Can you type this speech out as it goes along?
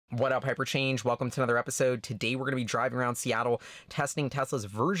What up, Hyperchange? Welcome to another episode. Today we're going to be driving around Seattle testing Tesla's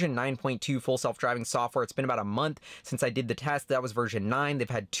version 9.2 full self-driving software. It's been about a month since I did the test. That was version 9. They've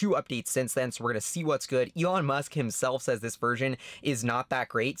had 2 updates since then, so we're going to see what's good. Elon Musk himself says this version is not that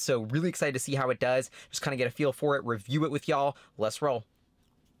great, so really excited to see how it does. Just kind of get a feel for it, review it with y'all. Let's roll.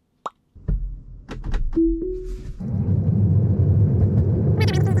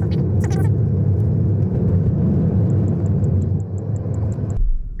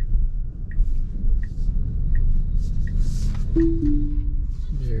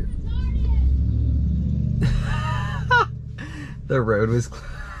 The road was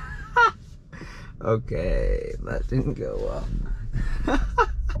okay, that didn't go up.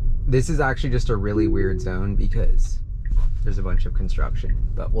 This is actually just a really weird zone because there's a bunch of construction,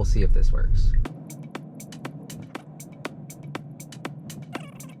 but we'll see if this works.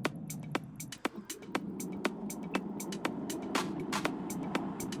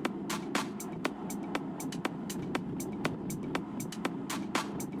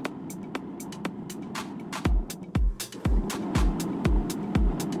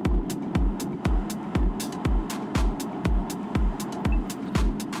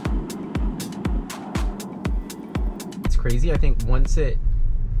 Crazy. I think once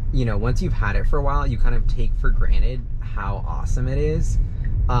you've had it for a while, you kind of take for granted how awesome it is.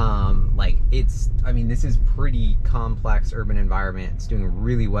 This is pretty complex urban environment. It's doing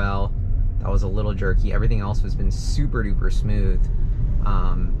really well. That was a little jerky. Everything else has been super duper smooth.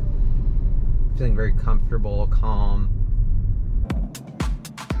 Feeling very comfortable, calm.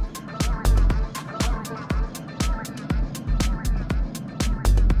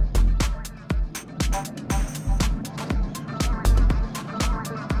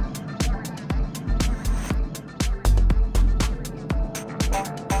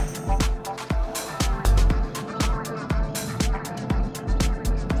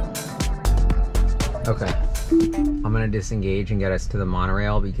 Okay, I'm gonna disengage and get us to the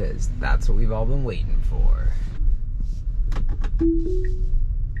monorail because that's what we've all been waiting for.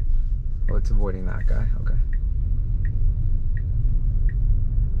 Oh, it's avoiding that guy. Okay.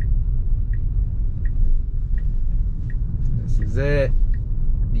 This is it.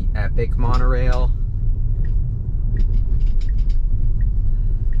 The epic monorail.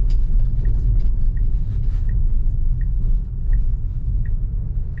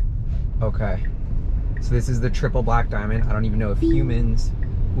 Okay. So this is the triple black diamond. I don't even know if humans...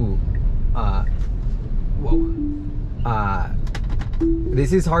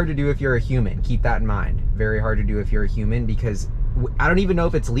 This is hard to do if you're a human. Keep that in mind. Very hard to do if you're a human because I don't even know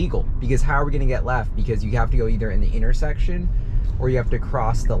if it's legal. Because how are we going to get left? Because you have to go either in the intersection or you have to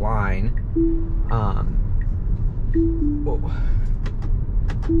cross the line. Whoa.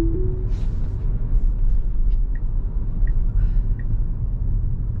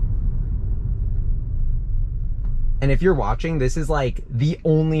 And if you're watching, this is like the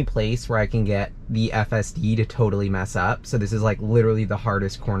only place where I can get the FSD to totally mess up. So this is like literally the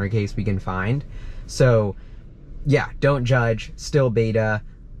hardest corner case we can find. So yeah, don't judge, still beta.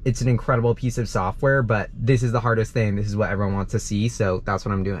 It's an incredible piece of software, but this is the hardest thing. This is what everyone wants to see. So that's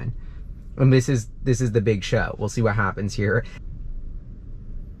what I'm doing. And this is the big show. We'll see what happens here.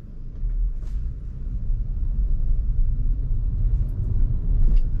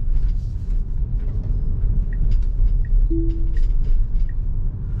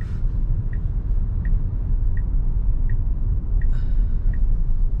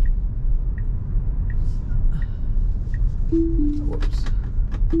 Whoops.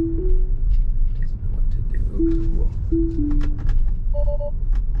 Doesn't know what to do.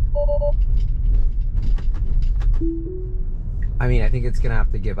 Whoa. I mean, I think it's gonna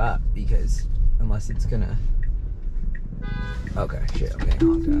have to give up because unless it's gonna... Okay, shit, I'm getting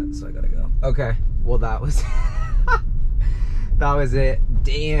honked at, so I gotta go. Okay, well that was... that was it.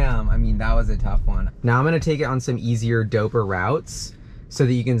 Damn, I mean, that was a tough one. Now I'm gonna take it on some easier, doper routes so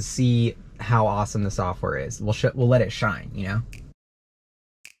that you can see how awesome the software is. We'll let it shine, you know?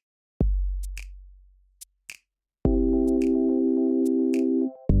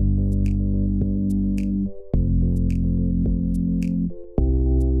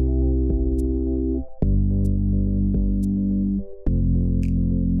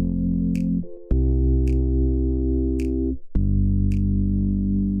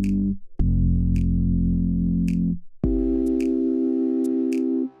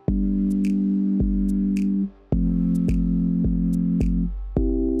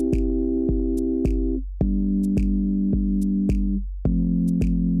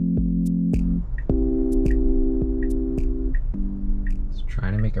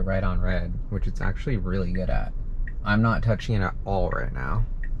 Make it right on red, which it's actually really good at. I'm not touching it at all right now.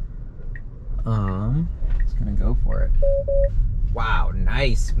 Just gonna go for it. Wow,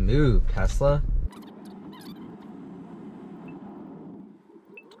 nice move, Tesla.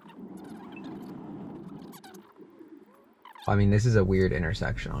 I mean, this is a weird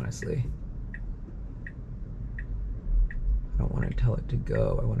intersection, honestly. I don't want to tell it to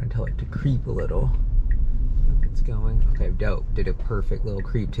go. I want to tell it to creep a little. It's going. Okay, dope. Did a perfect little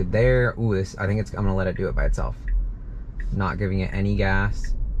creep to there. Ooh, this, I think it's, I'm gonna let it do it by itself. Not giving it any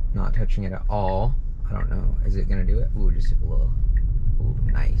gas, not touching it at all. I don't know. Is it gonna do it? Ooh, just a little. Ooh,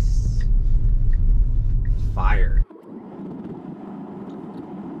 nice. Fire.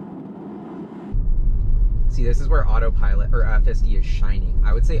 See, this is where autopilot or FSD is shining.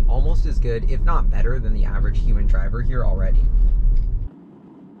 I would say almost as good, if not better, than the average human driver here already.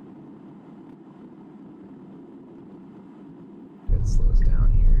 It slows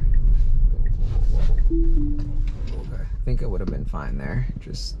down here. Okay, I think it would have been fine there.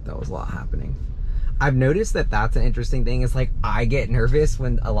 Just, that was a lot happening. I've noticed that that's an interesting thing. Is like, I get nervous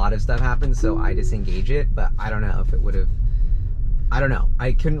when a lot of stuff happens, so I disengage it, but I don't know if it would have, I don't know.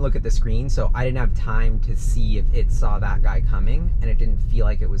 I couldn't look at the screen, so I didn't have time to see if it saw that guy coming, and it didn't feel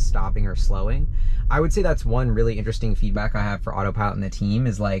like it was stopping or slowing. I would say that's one really interesting feedback I have for Autopilot and the team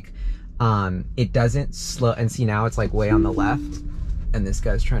is like, it doesn't slow, and see now it's like way on the left, and this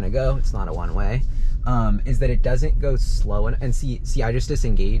guy's trying to go, it's not a one-way, is that it doesn't go slow, and see, I just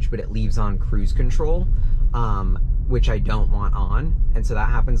disengage, but it leaves on cruise control, which I don't want on, and so that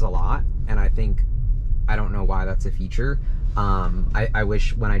happens a lot, and I think, I don't know why that's a feature. I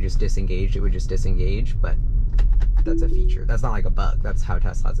wish when I just disengaged, it would just disengage, but that's a feature. That's not like a bug. That's how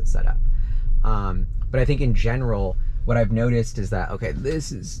Tesla has it set up. But I think in general, what I've noticed is that, okay,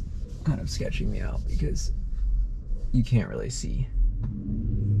 this is kind of sketching me out because you can't really see.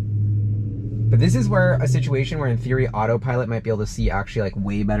 But this is where a situation where in theory, Autopilot might be able to see actually like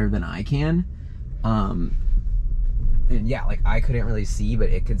way better than I can. And yeah, like I couldn't really see, but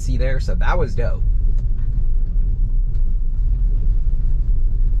it could see there. So that was dope.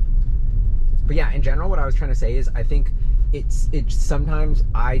 But yeah, in general, what I was trying to say is I think it's sometimes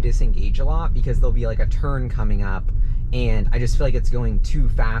I disengage a lot because there'll be like a turn coming up and I just feel like it's going too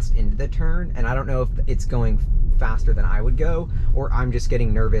fast into the turn, and I don't know if it's going faster than I would go, or I'm just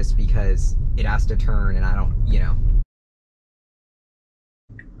getting nervous because it has to turn and I don't, you know.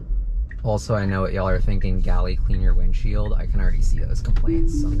 Also, I know what y'all are thinking, Galley, clean your windshield. I can already see those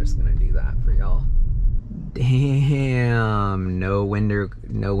complaints, so I'm just gonna do that for y'all. Damn, no window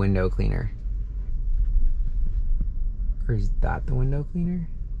cleaner. Or is that the window cleaner?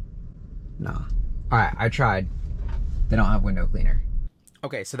 Nah. All right, I tried. They don't have window cleaner.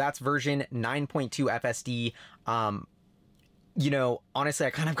 Okay, so that's version 9.2 FSD. You know, honestly, I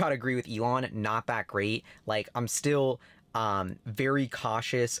kind of gotta agree with Elon. Not that great. Like, I'm still very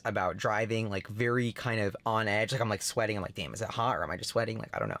cautious about driving, like very kind of on edge. Like I'm like sweating. I'm like, damn, is it hot or am I just sweating?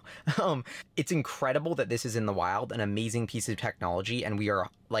 Like, I don't know. It's incredible that this is in the wild, an amazing piece of technology, and we are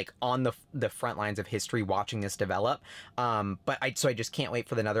like on the front lines of history watching this develop. But I just can't wait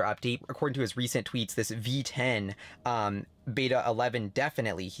for another update. According to his recent tweets, this V10 beta 11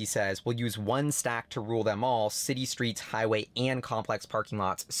 definitely, he says, will use one stack to rule them all: city streets, highway, and complex parking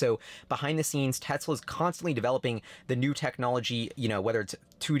lots. So behind the scenes, Tesla is constantly developing the new technology, you know, whether it's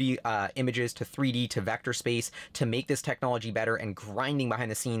 2D images to 3D to vector space, to make this technology better, and grinding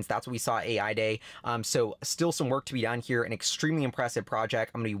behind the scenes. That's what we saw at AI Day. So still some work to be done here. An extremely impressive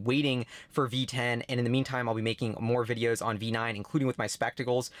project. I'm going to be waiting for V10, and in the meantime, I'll be making more videos on V9, including with my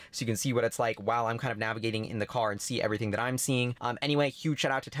spectacles, so you can see what it's like while I'm kind of navigating in the car and see everything that I'm seeing. Anyway, huge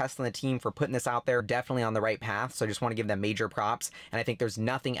shout out to Tesla and the team for putting this out there. Definitely on the right path, so I just want to give them major props, and I think there's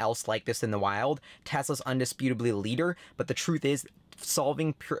nothing else like this in the wild. Tesla's undisputably the leader, but the truth is,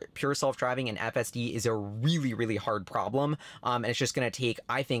 solving pure self-driving and FSD is a really, really hard problem, and it's just going to take,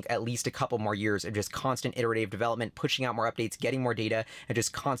 I think, at least a couple more years of just constant iterative development, pushing out more updates, getting more data, and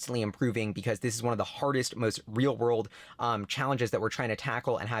just constantly improving, because this is one of the hardest, most real-world challenges that we're trying to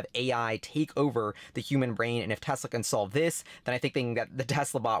tackle, and have AI take over the human brain. And if Tesla can solve this, then I think they can get the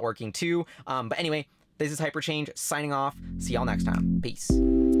Tesla bot working too. But anyway, this is Hyperchange signing off. See y'all next time. Peace.